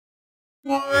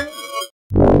Hey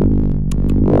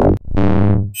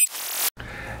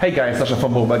guys, Sascha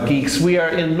from Mobile Geeks. We are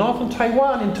in northern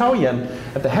Taiwan, in Taoyuan,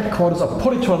 at the headquarters of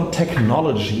Polytron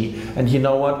technology. And you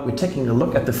know what? We're taking a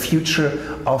look at the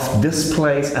future of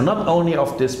displays, and not only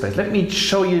of displays. Let me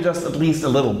show you just at least a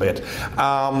little bit.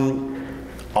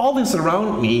 All this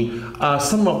around me are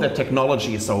some of the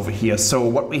technologies over here. So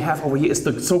what we have over here is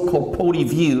the so-called Poly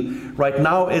view. Right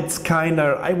now it's kind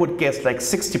of, I would guess, like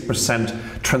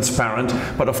 60% transparent,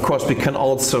 but of course we can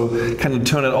also kind of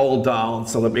turn it all down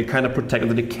so that we kind of protect it,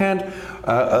 that you can't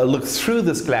look through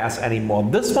this glass anymore.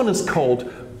 This one is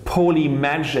called Poly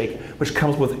Magic, which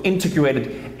comes with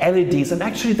integrated LEDs, and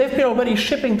actually they've been already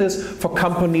shipping this for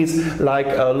companies like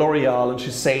L'Oreal and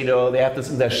Shiseido. They have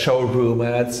this in their showroom,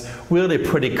 and it's really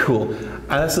pretty cool. And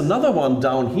there's another one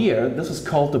down here. This is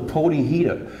called the Poly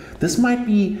Heater. This might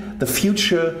be the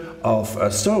future of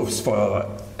stoves for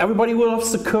everybody who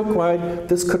loves to cook, right?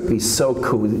 This could be so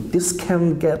cool. This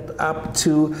can get up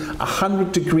to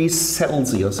 100 degrees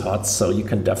Celsius hot, so you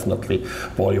can definitely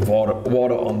boil your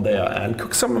water on there and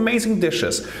cook some amazing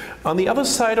dishes. On the other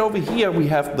side over here we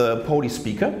have the Poly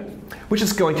speaker, which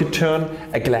is going to turn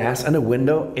a glass and a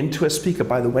window into a speaker,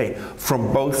 by the way,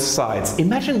 from both sides.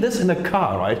 Imagine this in a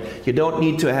car, right? You don't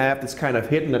need to have this kind of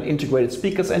hidden and integrated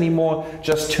speakers anymore.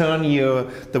 Just turn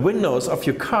the windows of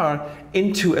your car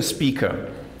into a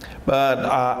speaker. But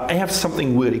I have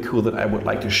something really cool that I would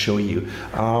like to show you.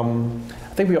 I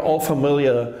think we're all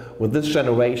familiar with this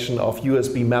generation of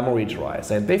USB memory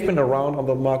drives, and they've been around on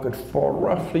the market for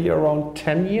roughly around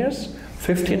 10 years,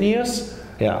 15 years?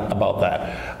 Yeah, about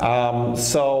that.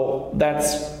 So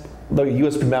that's the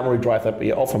USB memory drive that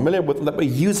we're all familiar with and that we're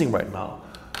using right now.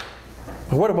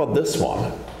 But what about this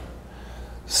one?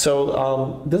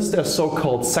 So this is their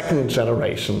so-called second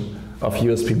generation of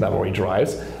USB memory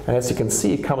drives, and as you can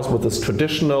see, it comes with this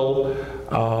traditional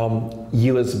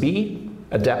USB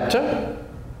adapter,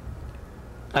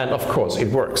 and of course it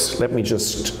works. Let me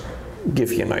just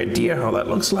give you an idea how that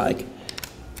looks like.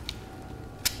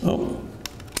 Oh,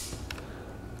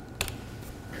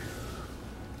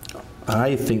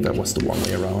 I think that was the one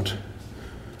way around.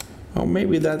 Oh,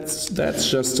 maybe that's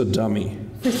just a dummy.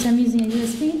 First time using a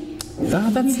USB?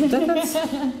 That's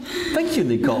thank you,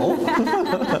 Nicole. And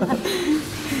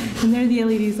there are the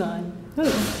LEDs on.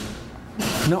 Oh.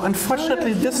 No,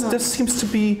 unfortunately, this seems to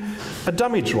be a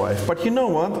dummy drive. But you know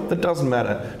what? That doesn't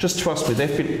matter. Just trust me.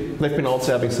 They've been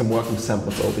also having some working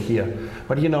samples over here.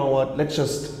 But you know what? Let's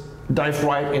just dive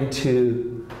right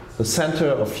into the center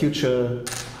of the future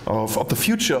of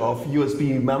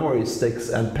USB memory sticks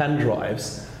and pen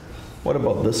drives. What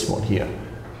about this one here?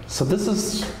 So this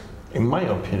is, in my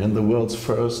opinion, the world's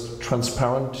first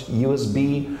transparent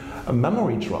USB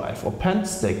memory drive or pen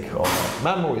stick or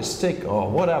memory stick or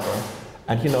whatever.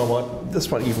 And you know what? This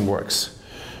one even works.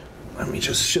 Let me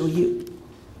just show you.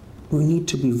 We need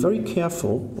to be very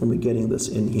careful when we're getting this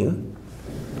in here.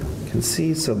 You can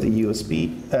see, so the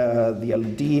USB, the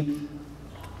LED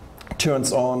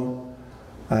turns on,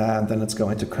 and then it's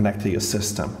going to connect to your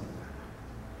system.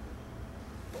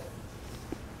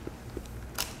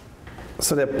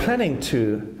 So they're planning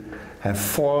to have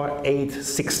 4, 8,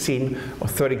 16 or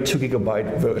 32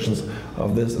 gigabyte versions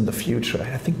of this in the future.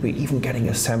 I think we're even getting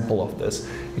a sample of this.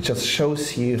 It just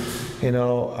shows you,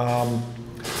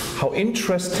 how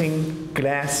interesting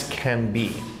glass can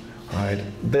be, right?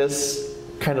 This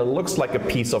kind of looks like a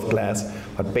piece of glass,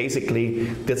 but basically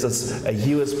this is a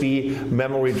USB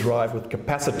memory drive with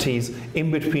capacities in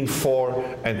between 4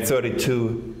 and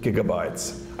 32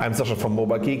 gigabytes. I'm Sascha from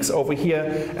Mobile Geeks over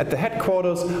here at the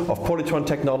headquarters of Polytron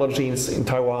Technologies in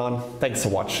Taiwan. Thanks for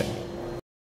watching.